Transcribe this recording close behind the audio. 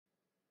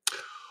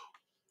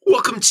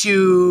Welcome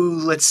to,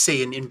 let's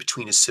say, an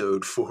in-between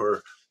episode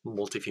for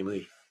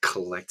Multifamily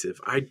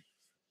Collective. I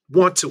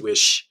want to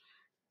wish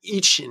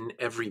each and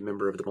every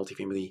member of the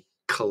Multifamily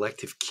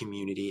Collective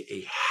community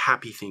a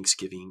happy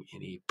Thanksgiving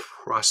and a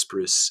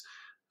prosperous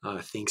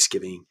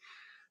Thanksgiving.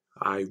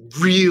 I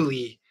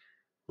really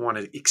want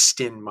to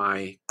extend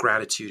my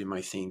gratitude and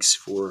my thanks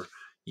for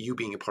you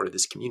being a part of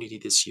this community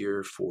this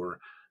year, for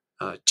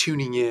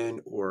tuning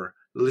in or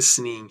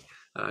listening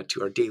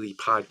to our daily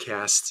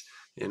podcasts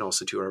and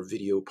also to our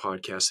video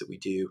podcasts that we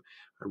do.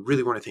 I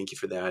really want to thank you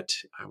for that.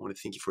 I want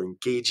to thank you for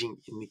engaging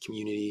in the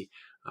community.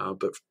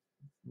 But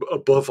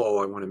above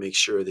all, I want to make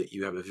sure that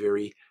you have a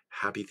very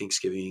happy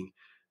Thanksgiving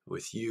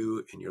with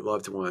you and your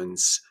loved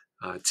ones.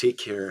 Take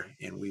care,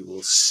 and we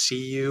will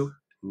see you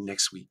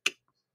next week.